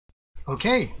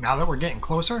Okay, now that we're getting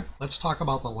closer, let's talk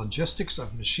about the logistics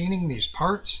of machining these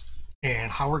parts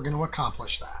and how we're going to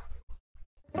accomplish that.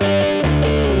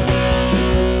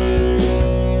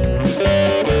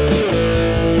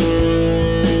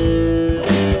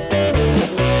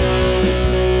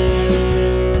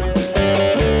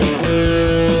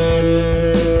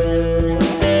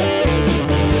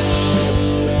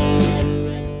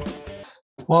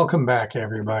 Welcome back,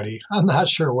 everybody. I'm not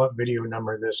sure what video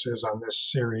number this is on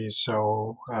this series,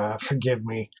 so forgive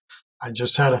me. I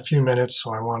just had a few minutes,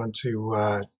 so I wanted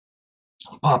to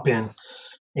pop in.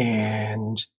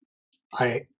 And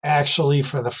I actually,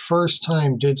 for the first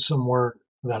time, did some work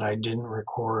that I didn't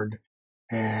record.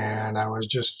 And I was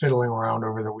just fiddling around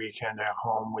over the weekend at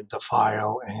home with the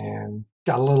file and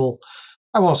got a little,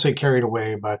 I won't say carried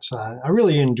away, but I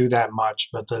really didn't do that much.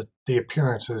 But the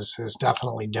appearance is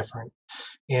definitely different.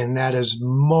 And that is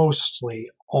mostly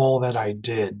all that I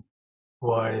did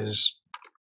was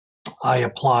I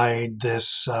applied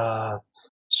this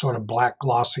sort of black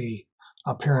glossy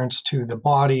appearance to the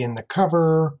body and the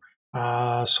cover,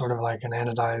 sort of like an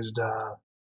anodized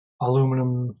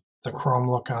aluminum, the chrome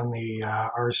look on the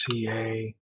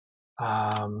RCA.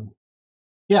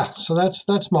 Yeah, so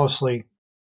that's mostly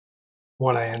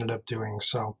what I ended up doing.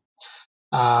 So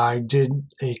I did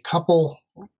a couple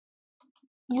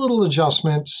little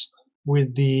adjustments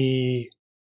with the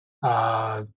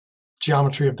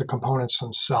geometry of the components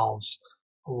themselves.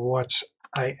 What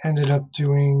I ended up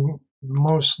doing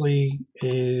mostly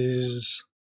is,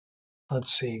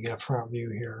 let's see, get a front view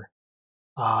here.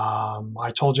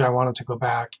 I told you I wanted to go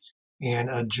back and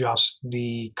adjust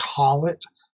the collet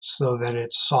so that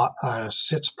it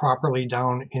sits properly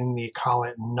down in the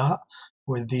collet nut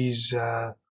with these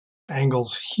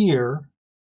angles here.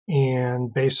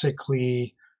 And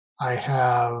basically I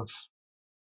have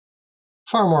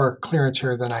far more clearance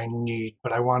here than I need,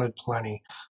 but I wanted plenty.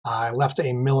 I left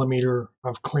a millimeter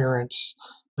of clearance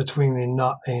between the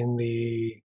nut and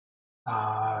the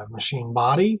machine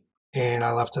body, and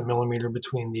I left a millimeter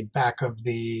between the back of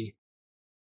the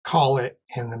collet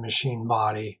and the machine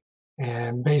body.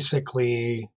 And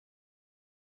basically,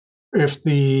 if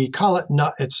the collet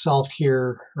nut itself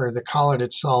here, or the collet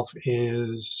itself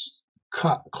is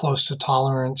cut close to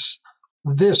tolerance,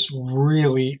 this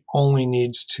really only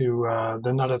needs to,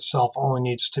 the nut itself only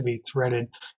needs to be threaded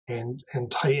and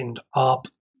tightened up.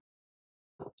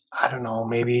 I don't know,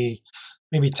 maybe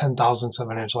 10 thousandths of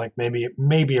an inch, like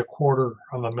maybe a quarter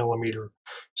of a millimeter.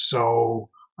 So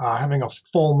having a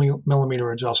full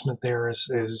millimeter adjustment there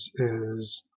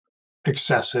is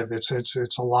excessive.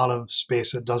 It's a lot of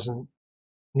space that doesn't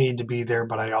need to be there,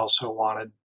 but I also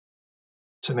wanted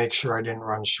to make sure I didn't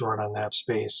run short on that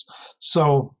space.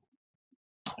 So,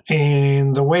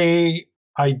 and the way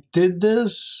I did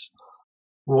this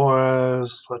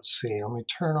was, let's see, let me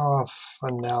turn off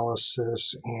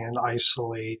analysis and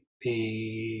isolate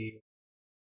the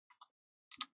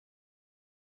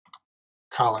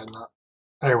collet nut.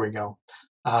 There we go.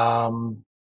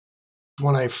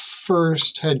 When I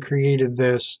first had created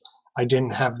this, I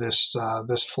didn't have this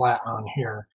this flat on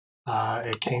here.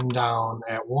 It came down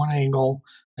at one angle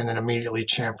and then immediately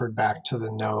chamfered back to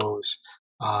the nose.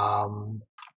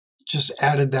 Just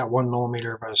added that 1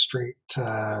 millimeter of a straight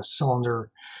cylinder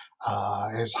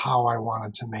is how I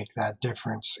wanted to make that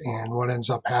difference. And what ends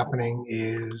up happening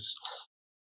is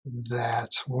that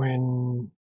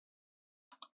when,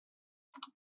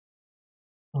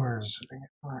 where is it again?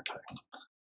 Okay.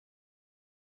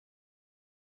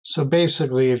 So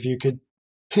basically, if you could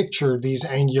picture these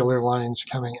angular lines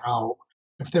coming out,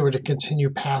 if they were to continue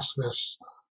past this,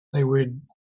 they would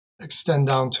extend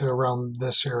down to around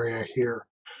this area here.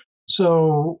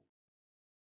 So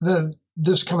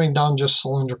this coming down just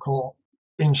cylindrical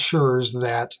ensures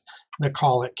that the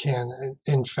collet can,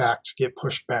 in fact, get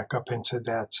pushed back up into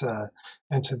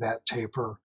that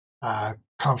taper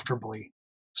comfortably.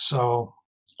 So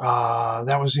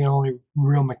that was the only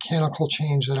real mechanical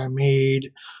change that I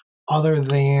made, other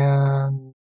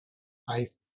than I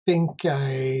think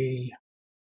I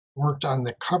worked on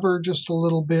the cover just a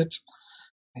little bit.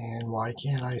 And why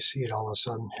can't I see it all of a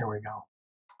sudden? Here we go.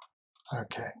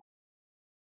 Okay.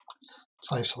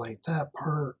 Let's isolate that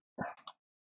part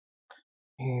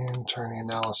and turn the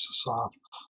analysis off.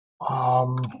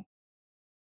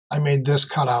 I made this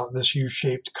cutout, this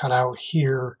U-shaped cutout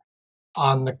here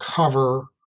on the cover,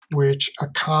 which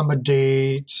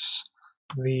accommodates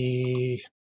the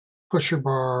pusher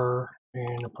bar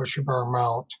and a pusher bar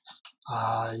mount.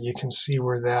 You can see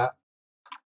where that,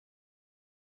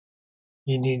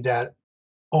 you need that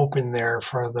open there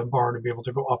for the bar to be able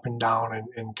to go up and down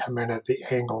and come in at the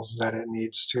angles that it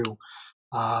needs to.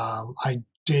 I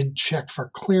did check for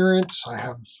clearance.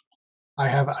 I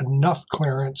have enough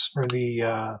clearance for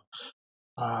the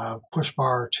push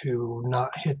bar to not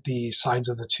hit the sides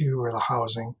of the tube or the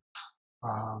housing.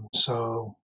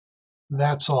 So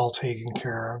that's all taken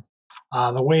care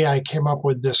of. The way I came up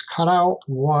with this cutout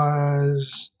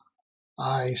was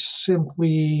I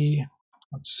simply,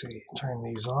 let's see, turn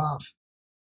these off.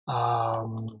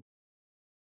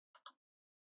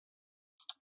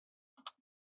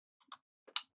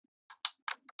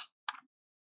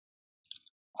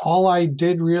 All I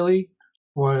did really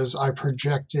was I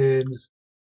projected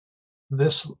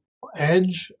this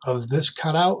edge of this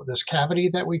cutout, this cavity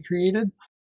that we created.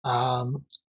 I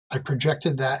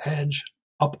projected that edge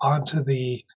up onto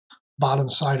the bottom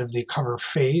side of the cover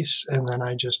face, and then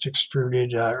I just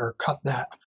extruded or cut that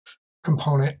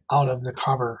component out of the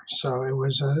cover. So it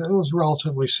was a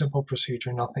relatively simple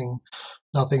procedure,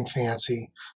 nothing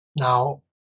fancy. Now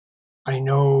I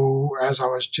know as I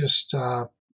was just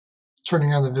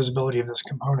turning on the visibility of this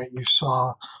component, you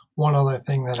saw one other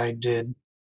thing that I did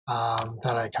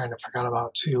that I kind of forgot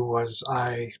about too was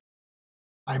I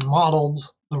modeled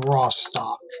the raw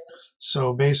stock.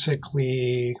 So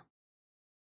basically,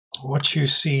 what you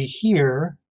see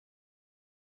here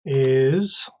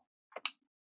is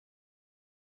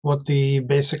what the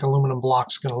basic aluminum block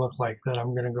is going to look like that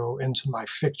I'm going to go into my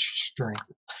fixturing.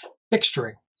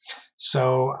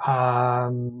 So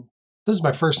this is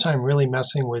my first time really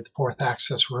messing with fourth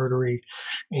axis rotary,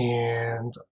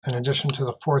 and in addition to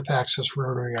the fourth axis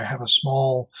rotary, I have a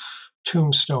small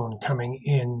tombstone coming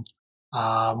in,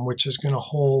 which is going to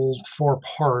hold 4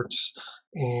 parts,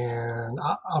 and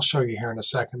I'll show you here in a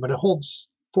second, but it holds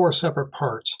 4 separate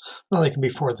parts. Now they can be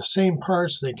 4 the same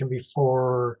parts, they can be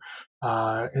 4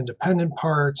 independent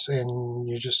parts, and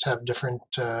you just have different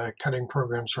cutting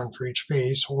programs run for each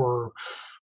face, or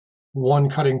one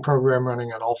cutting program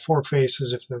running on all 4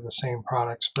 faces if they're the same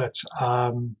products. But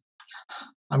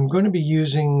I'm going to be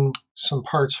using some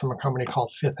parts from a company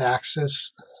called Fifth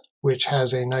Axis, which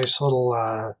has a nice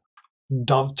little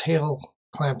dovetail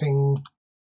clamping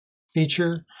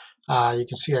feature. You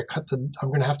can see I'm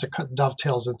going to have to cut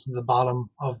dovetails into the bottom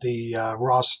of the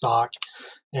raw stock,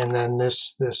 and then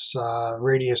this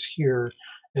radius here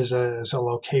is a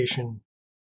location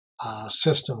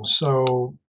system.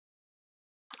 So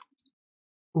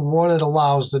what it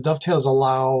allows, the dovetails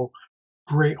allow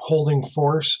great holding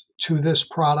force to this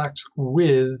product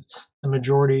with the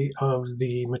majority of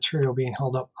the material being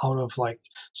held up out of, like,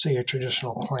 say, a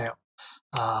traditional clamp,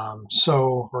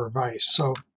 or vise.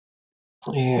 So,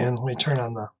 and let me turn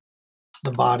on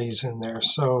the bodies in there.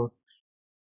 So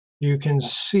you can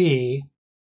see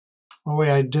the way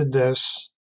I did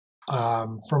this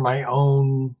for my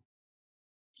own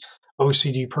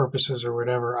OCD purposes or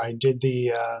whatever. I did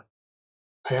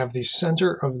I have the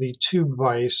center of the tube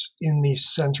vise in the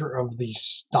center of the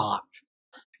stock.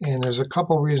 And there's a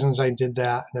couple reasons I did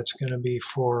that, and it's going to be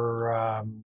for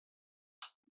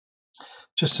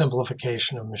just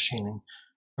simplification of machining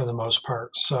for the most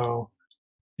part. So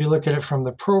if you look at it from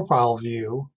the profile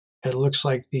view, it looks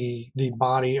like the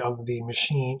body of the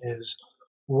machine is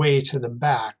way to the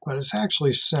back, but it's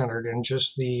actually centered, and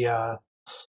just the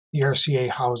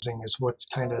RCA housing is what's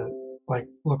kind of like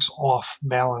looks off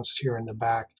balanced here in the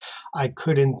back. I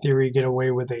could, in theory, get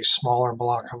away with a smaller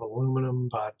block of aluminum,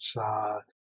 but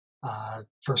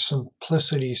for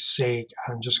simplicity's sake,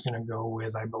 I'm just going to go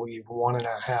with, I believe,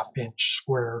 1.5-inch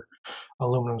square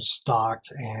aluminum stock,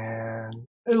 and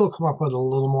it'll come up with a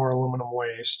little more aluminum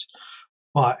waste,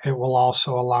 but it will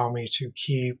also allow me to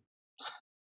keep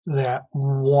that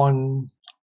one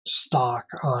stock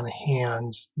on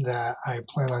hand that I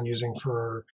plan on using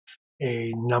for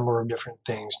a number of different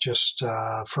things. Just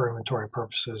for inventory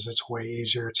purposes, it's way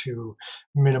easier to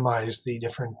minimize the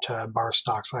different bar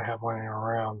stocks I have laying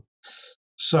around.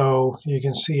 So you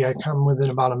can see I come within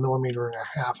about 1.5 millimeters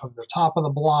of the top of the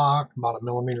block, about 1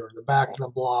 millimeter of the back of the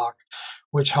block,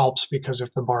 which helps because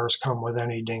if the bars come with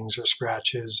any dings or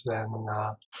scratches, then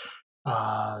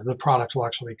the product will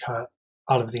actually be cut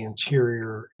out of the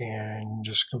interior and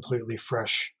just completely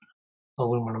fresh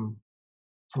aluminum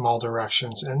from all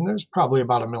directions. And there's probably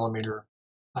about 1 millimeter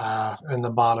in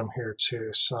the bottom here too.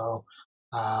 So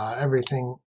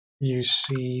everything you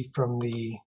see from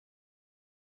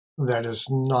that is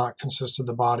not consist of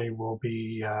the body will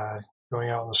be going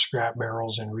out in the scrap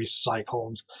barrels and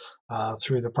recycled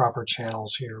through the proper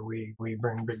channels here. We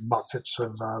bring big buckets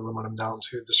of aluminum down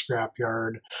to the scrap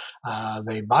yard.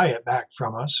 They buy it back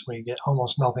from us. We get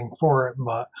almost nothing for it,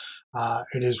 but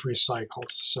it is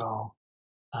recycled. So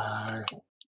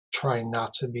try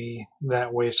not to be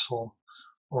that wasteful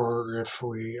or if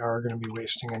we are going to be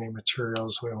wasting any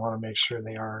materials, we want to make sure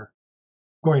they are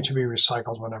going to be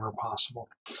recycled whenever possible.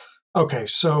 Okay,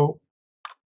 so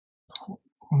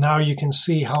now you can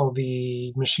see how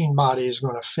the machine body is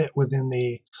going to fit within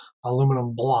the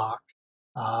aluminum block.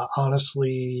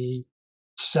 Honestly,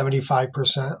 75%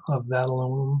 of that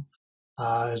aluminum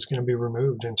is going to be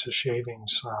removed into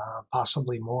shavings,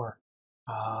 possibly more.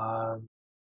 Uh,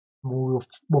 we'll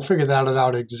figure that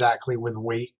out exactly with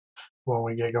weight when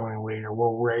we get going later.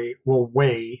 We'll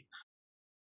weigh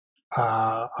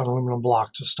an aluminum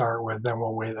block to start with, then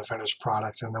we'll weigh the finished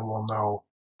product, and then we'll know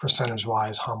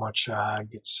percentage-wise how much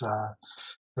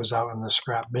goes out in the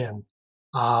scrap bin.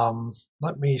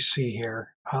 Let me see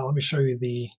here. Let me show you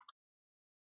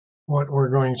what we're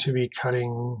going to be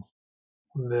cutting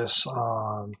this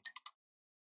on.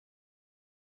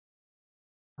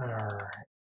 All right.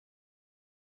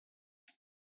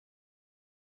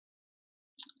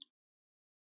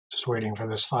 Just waiting for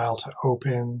this file to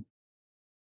open.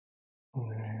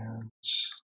 And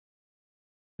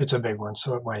it's a big one,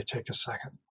 so it might take a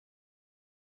second.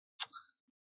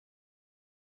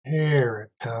 Here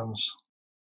it comes.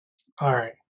 All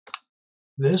right.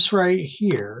 This right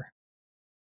here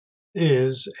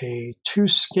is a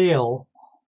 2-scale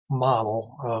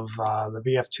model of the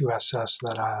VF2SS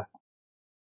that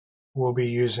we'll be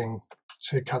using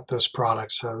to cut this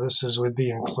product. So this is with the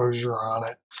enclosure on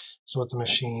it. So what the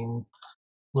machine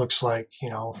looks like,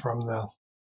 from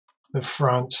the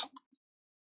front,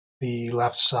 the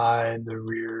left side, the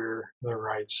rear, the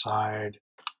right side.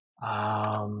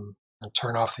 And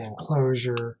turn off the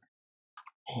enclosure,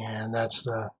 and that's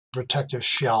the protective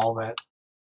shell that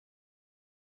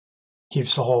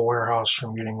keeps the whole warehouse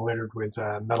from getting littered with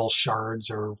metal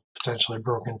shards or potentially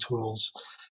broken tools.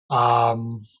 I've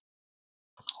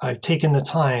taken the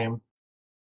time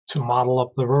to model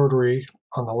up the rotary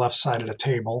on the left side of the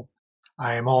table.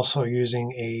 I am also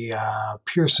using a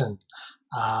Pearson.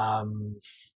 I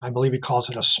believe he calls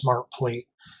it a smart plate,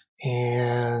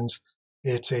 and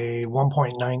it's a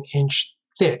 1.9 inch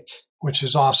thick, which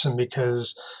is awesome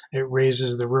because it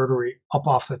raises the rotary up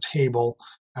off the table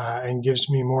and gives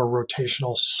me more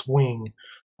rotational swing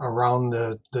around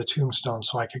the tombstone,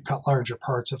 so I could cut larger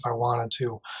parts if I wanted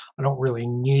to. I don't really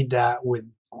need that with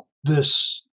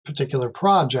this particular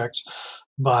project,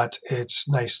 but it's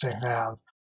nice to have.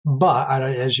 But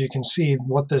as you can see,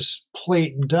 what this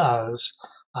plate does,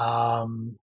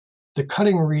 the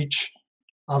cutting reach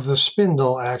of the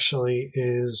spindle actually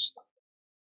is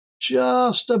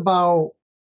just about,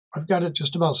 I've got it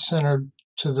just about centered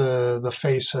to the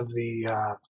face of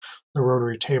the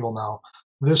rotary table now.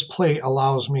 This plate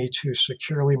allows me to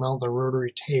securely mount the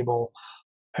rotary table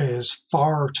as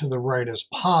far to the right as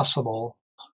possible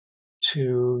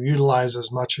to utilize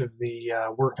as much of the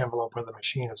work envelope of the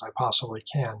machine as I possibly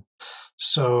can.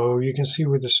 So you can see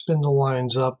where the spindle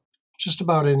lines up just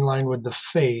about in line with the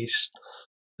face.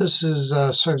 This is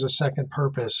serves a second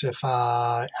purpose. If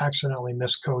I accidentally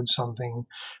miscode something,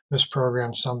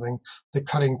 misprogram something, the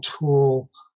cutting tool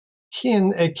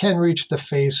can reach the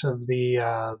face of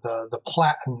the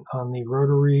platen on the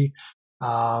rotary.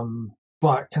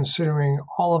 But considering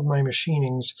all of my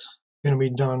machining's going to be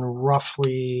done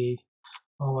roughly,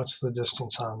 what's the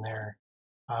distance on there?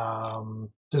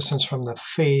 Distance from the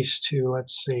face to,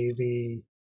 let's say, the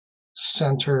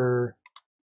center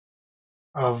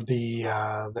of the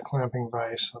clamping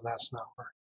vise. So that's not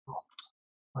working. Well,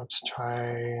 let's try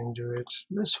and do it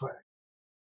this way.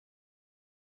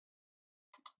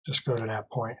 Just go to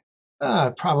that point.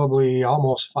 Probably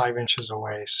almost 5 inches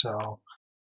away. So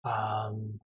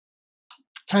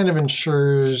kind of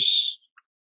ensures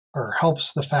or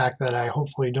helps the fact that I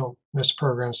hopefully don't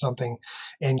misprogram something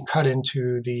and cut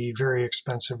into the very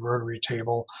expensive rotary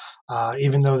table.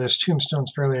 Even though this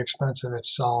tombstone's fairly expensive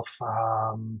itself,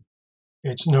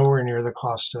 it's nowhere near the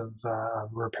cost of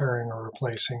repairing or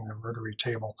replacing the rotary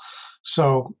table.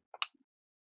 So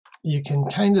you can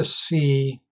kind of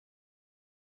see,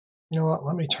 you know what,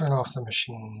 let me turn off the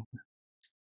machine.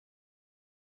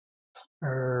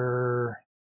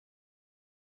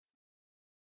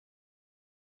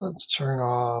 Let's turn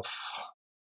off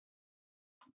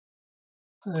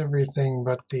everything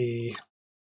but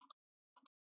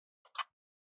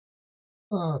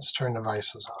let's turn the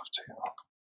vices off too.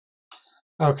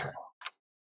 Okay.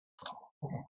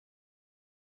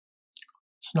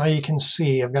 So now you can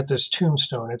see I've got this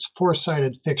tombstone. It's a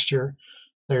 4-sided fixture.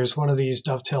 There's one of these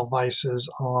dovetail vices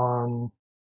on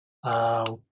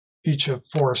each of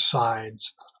 4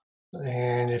 sides.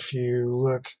 And if you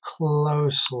look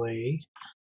closely,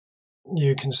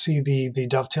 you can see the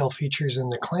dovetail features in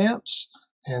the clamps.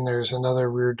 and there's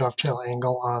another rear dovetail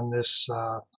angle on this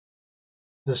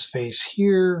this face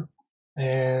here,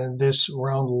 and this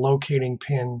round locating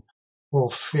pin will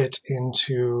fit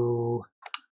into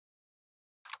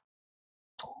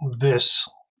this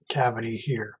cavity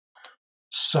here.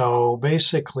 So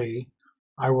basically,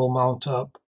 I will mount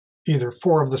up either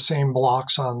 4 of the same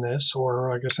blocks on this, or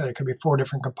like I said, it could be 4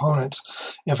 different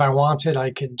components. If I wanted,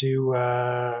 I could do,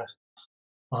 well,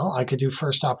 I could do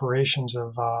first operations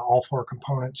of all 4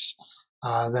 components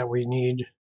that we need,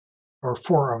 or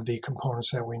 4 of the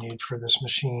components that we need for this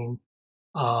machine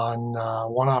on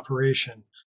one operation.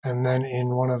 And then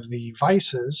in one of the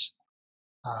vices,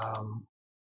 um,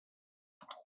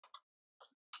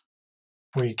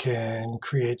 we can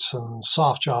create some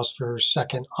soft jaws for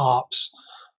second ops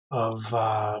of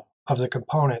the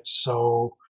components.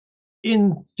 So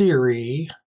in theory,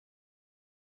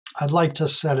 I'd like to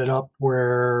set it up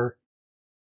where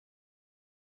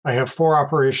I have 4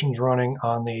 operations running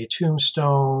on the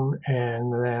tombstone,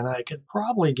 and then I could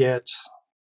probably get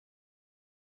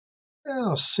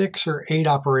 6 or 8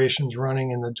 operations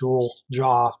running in the dual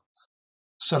jaw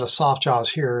set of soft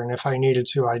jaws here. And if I needed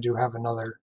to, I do have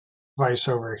another vise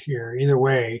over here. Either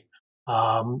way,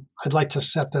 I'd like to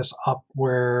set this up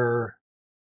where,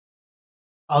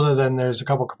 other than there's a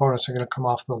couple components that are going to come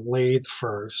off the lathe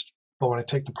first, but when I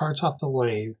take the parts off the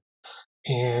lathe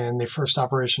and the first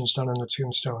operation is done in the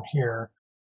tombstone here,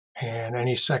 and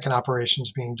any second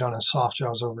operations being done in soft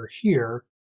jaws over here,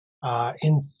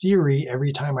 in theory,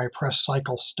 every time I press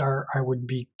cycle start, I would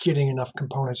be getting enough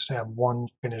components to have one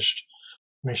finished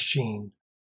machine.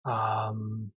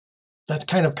 That's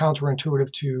kind of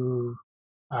counterintuitive to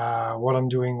what I'm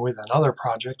doing with another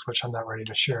project, which I'm not ready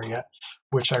to share yet,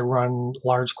 which I run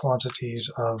large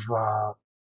quantities of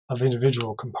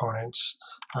individual components.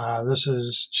 This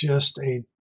is just a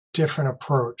different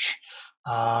approach.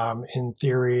 In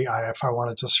theory, if I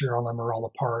wanted to serial number all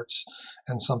the parts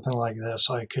and something like this,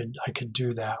 I could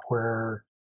do that, where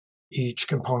each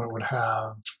component would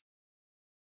have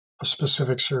a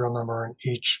specific serial number, and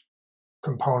each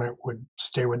component would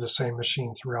stay with the same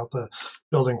machine throughout the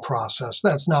building process.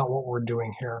 That's not what we're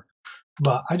doing here,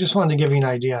 but I just wanted to give you an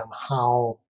idea on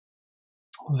how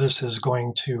this is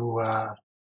going to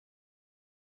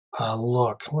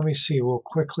look. Let me see. We'll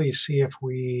quickly see if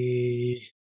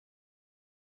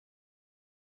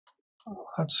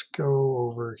let's go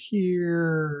over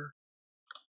here.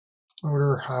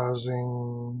 Motor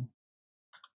housing.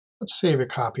 Let's save a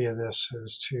copy of this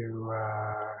as to,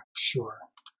 sure.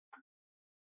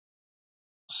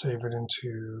 Save it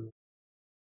into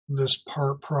this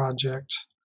part project.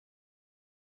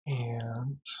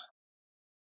 And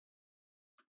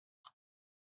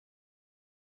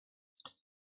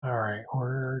all right,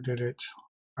 where did it?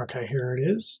 Okay, here it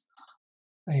is.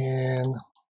 And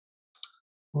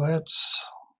let's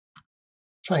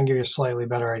try and give you a slightly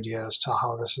better idea as to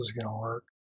how this is going to work.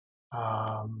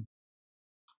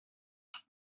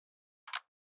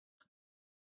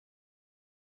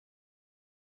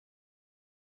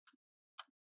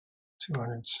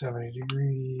 270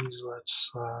 degrees.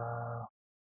 Let's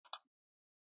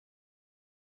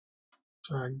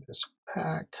drag this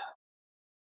back.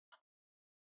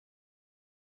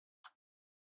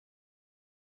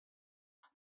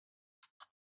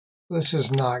 This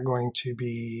is not going to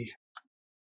be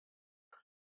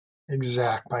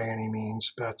exact by any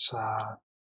means, but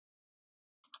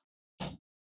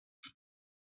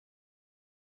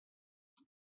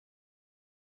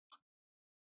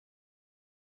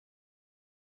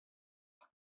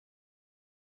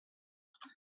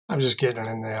I'm just getting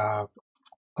in the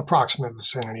approximate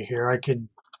vicinity here. I could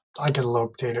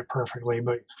locate it perfectly,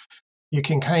 but you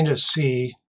can kind of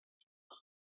see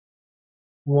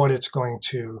what it's going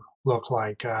to look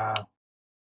like.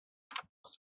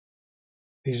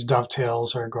 These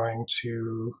dovetails are going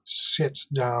to sit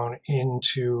down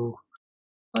into,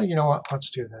 well, you know what,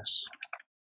 let's do this.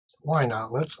 Why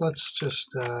not? Let's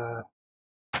just,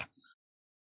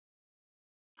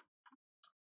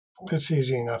 it's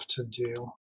easy enough to do.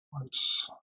 Let's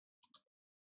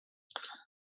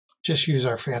just use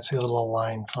our fancy little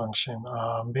align function.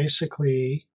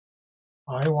 Basically,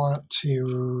 I want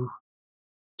to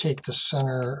take the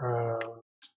center of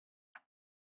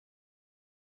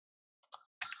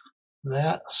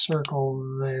that circle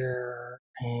there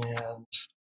and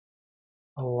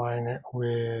align it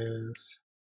with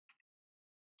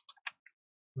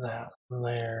that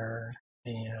there,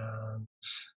 and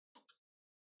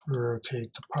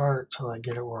rotate the part till I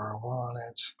get it where I want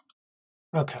it.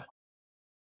 Okay,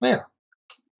 there.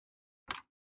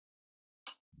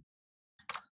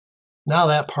 Now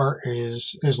that part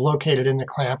is located in the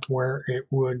clamp where it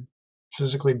would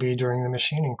physically be during the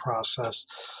machining process.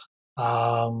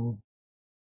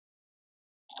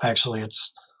 Actually,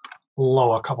 it's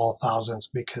low a couple of thousandths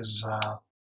because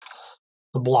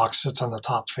the block sits on the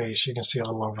top face. You can see a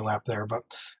little overlap there, but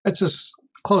it's as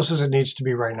close as it needs to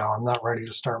be right now. I'm not ready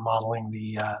to start modeling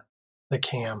the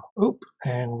cam. Oop,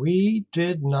 and we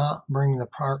did not bring the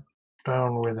part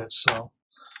down with it, so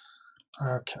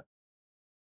okay.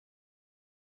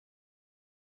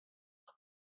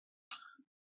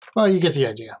 Well, you get the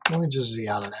idea. Let me just Z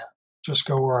out of that. Just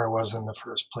go where I was in the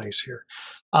first place here.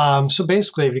 So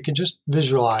basically, if you can just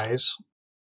visualize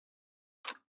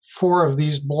 4 of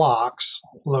these blocks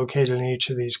located in each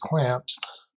of these clamps,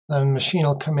 the machine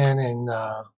will come in and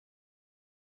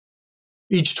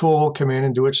each tool will come in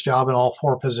and do its job in all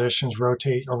 4 positions,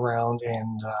 rotate around,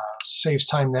 and saves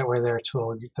time that way there.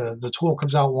 The tool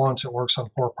comes out once, it works on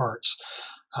 4 parts.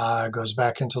 Goes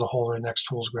back into the holder, next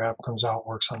tool's grab, comes out,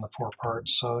 works on the 4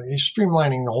 parts. So you're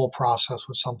streamlining the whole process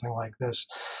with something like this.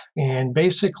 And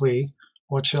basically,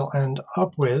 what you'll end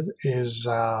up with is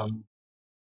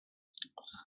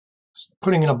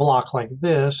putting in a block like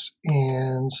this,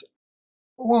 and it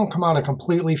won't come out a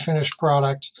completely finished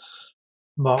product,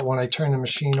 but when I turn the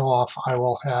machine off, I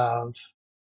will have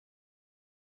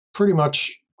pretty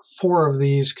much 4 of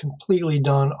these completely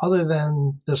done, other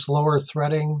than this lower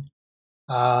threading,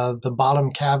 the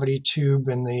bottom cavity tube,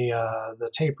 and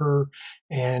the taper.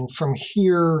 And from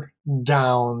here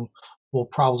down will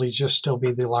probably just still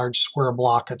be the large square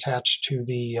block attached to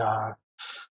the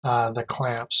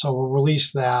clamp. So we'll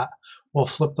release that. We'll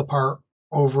flip the part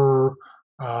over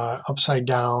upside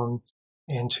down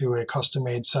into a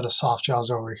custom-made set of soft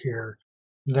jaws over here.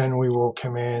 Then we will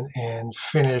come in and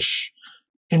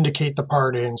indicate the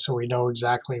part in so we know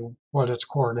exactly what its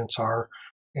coordinates are.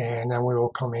 And then we will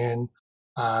come in,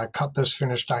 cut this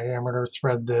finished diameter,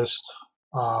 thread this,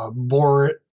 bore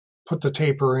it, put the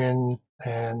taper in,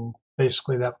 and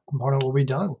basically that component will be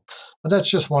done. But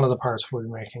that's just one of the parts we'll be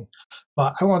making.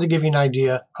 But I wanted to give you an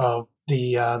idea of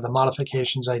the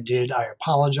modifications I did. I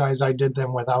apologize I did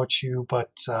them without you,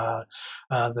 but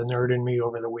the nerd in me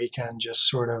over the weekend just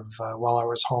sort of, while I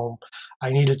was home, I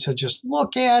needed to just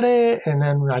look at it, and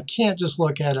then I can't just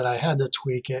look at it. I had to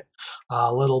tweak it,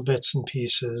 little bits and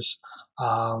pieces.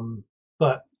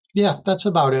 But yeah, that's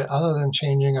about it, other than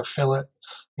changing a fillet,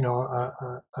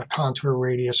 a contour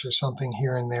radius or something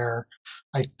here and there.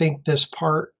 I think this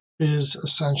part is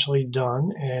essentially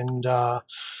done, and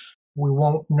we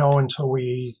won't know until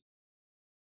we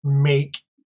make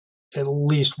at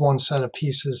least one set of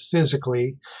pieces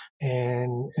physically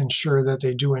and ensure that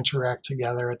they do interact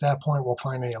together. At that point, we'll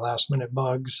find any last minute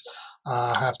bugs,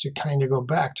 have to kind of go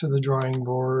back to the drawing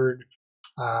board,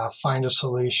 find a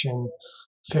solution,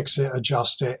 fix it,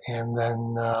 adjust it, and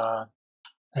then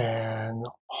and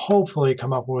hopefully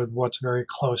come up with what's very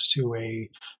close to a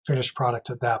finished product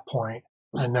at that point.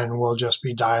 And then we'll just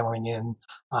be dialing in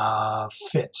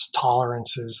fits,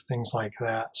 tolerances, things like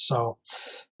that. So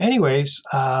anyways,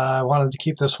 I wanted to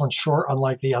keep this one short,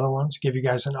 unlike the other ones, give you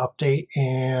guys an update.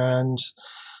 And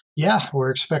yeah,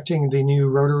 we're expecting the new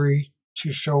rotary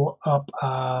to show up,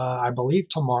 I believe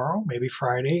tomorrow, maybe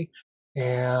Friday.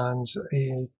 And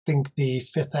I think the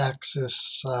 5th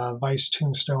axis vice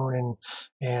tombstone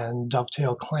and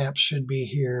dovetail clamp should be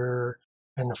here.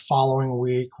 And the following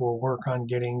week, we'll work on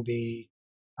getting the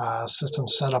system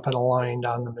set up and aligned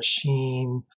on the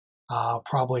machine.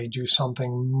 Probably do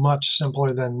something much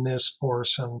simpler than this for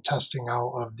some testing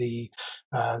out of the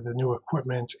new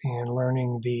equipment, and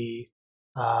learning the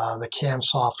CAM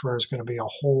software is going to be a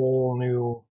whole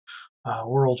new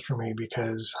world for me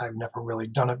because I've never really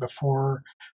done it before.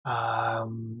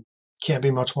 Can't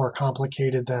be much more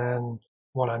complicated than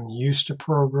what I'm used to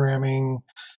programming,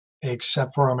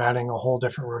 except for I'm adding a whole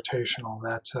different rotational.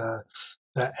 That's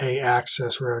the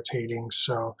A-axis rotating.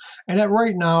 So, and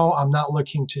right now I'm not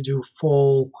looking to do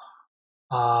full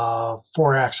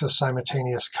 4-axis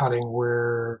simultaneous cutting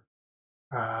where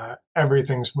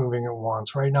everything's moving at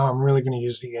once. Right now I'm really going to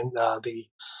use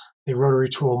the rotary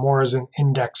tool more as an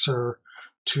indexer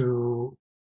to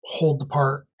hold the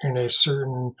part in a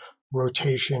certain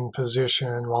rotation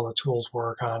position while the tools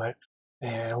work on it.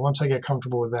 And once I get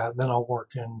comfortable with that, then I'll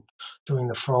work in doing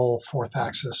the full 4th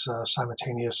axis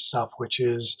simultaneous stuff, which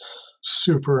is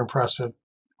super impressive.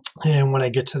 And when I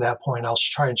get to that point, I'll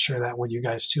try and share that with you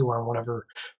guys too on whatever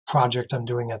project I'm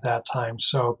doing at that time.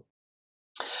 So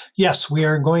yes, we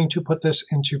are going to put this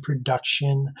into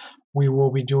production. We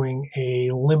will be doing a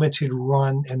limited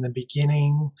run in the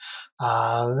beginning.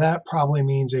 That probably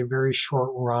means a very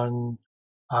short run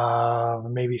of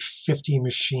maybe 50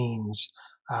 machines,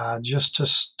 just to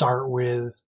start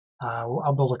with,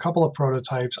 I'll build a couple of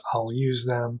prototypes. I'll use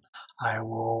them. I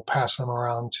will pass them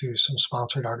around to some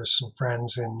sponsored artists and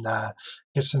friends and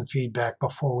get some feedback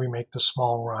before we make the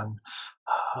small run.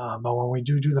 But when we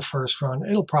do the first run,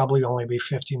 it'll probably only be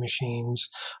 50 machines.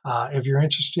 If you're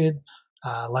interested,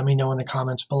 let me know in the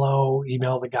comments below.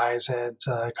 Email the guys at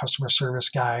customer service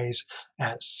guys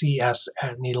at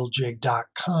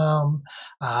cs@needlejig.com.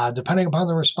 Depending upon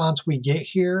the response we get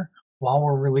here while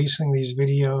we're releasing these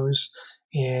videos,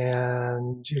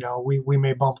 and we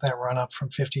may bump that run up from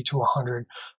 50 to 100,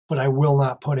 but I will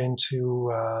not put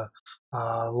into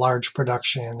large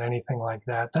production, anything like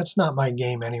that. That's not my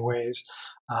game anyways.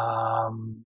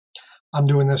 I'm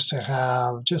doing this to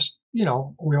have just, we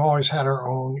always had our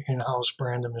own in-house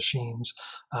brand of machines,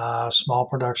 small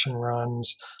production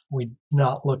runs. We're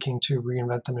not looking to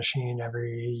reinvent the machine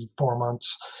every 4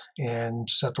 months and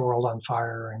set the world on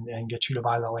fire and get you to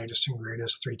buy the latest and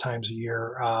greatest 3 times a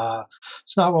year.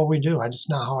 It's not what we do. It's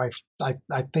not how I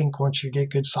think once you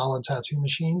get good solid tattoo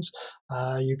machines,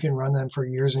 you can run them for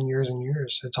years and years and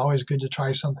years. It's always good to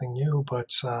try something new, but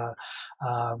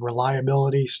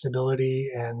reliability, stability,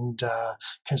 and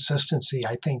consistency,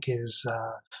 I think, is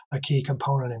a key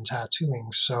component in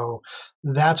tattooing. So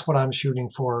that's what I'm shooting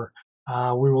for.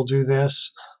 We will do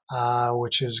this,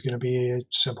 which is going to be a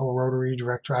simple rotary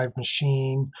direct drive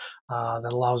machine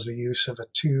that allows the use of a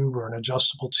tube or an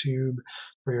adjustable tube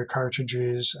for your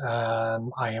cartridges.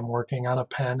 I am working on a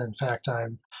pen. In fact,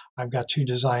 I've got 2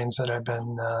 designs that I've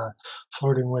been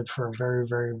flirting with for a very,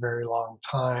 very, very long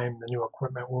time. The new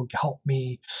equipment will help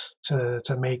me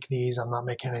to make these. I'm not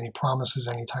making any promises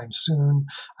anytime soon.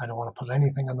 I don't want to put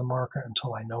anything on the market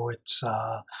until I know it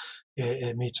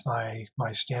meets my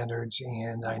standards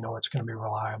and I know it's going to be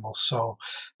reliable. So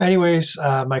anyways,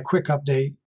 my quick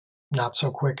update, not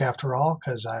so quick after all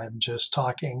because I'm just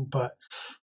talking, but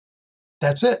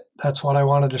that's it. That's what I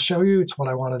wanted to show you. It's what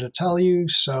I wanted to tell you.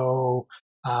 So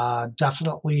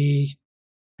definitely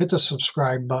hit the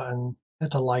subscribe button,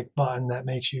 hit the like button. That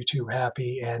makes YouTube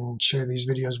happy, and share these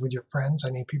videos with your friends. I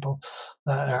need people,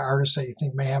 artists that you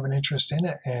think may have an interest in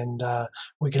it, and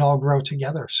we can all grow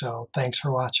together. So thanks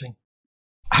for watching.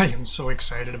 I am so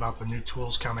excited about the new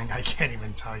tools coming. I can't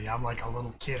even tell you. I'm like a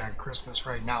little kid on Christmas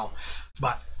right now.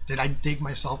 But did I dig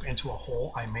myself into a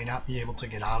hole I may not be able to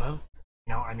get out of?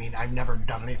 I mean, I've never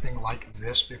done anything like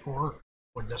this before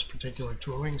with this particular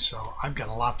tooling, so I've got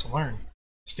a lot to learn.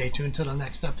 Stay tuned to the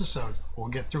next episode. We'll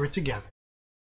get through it together.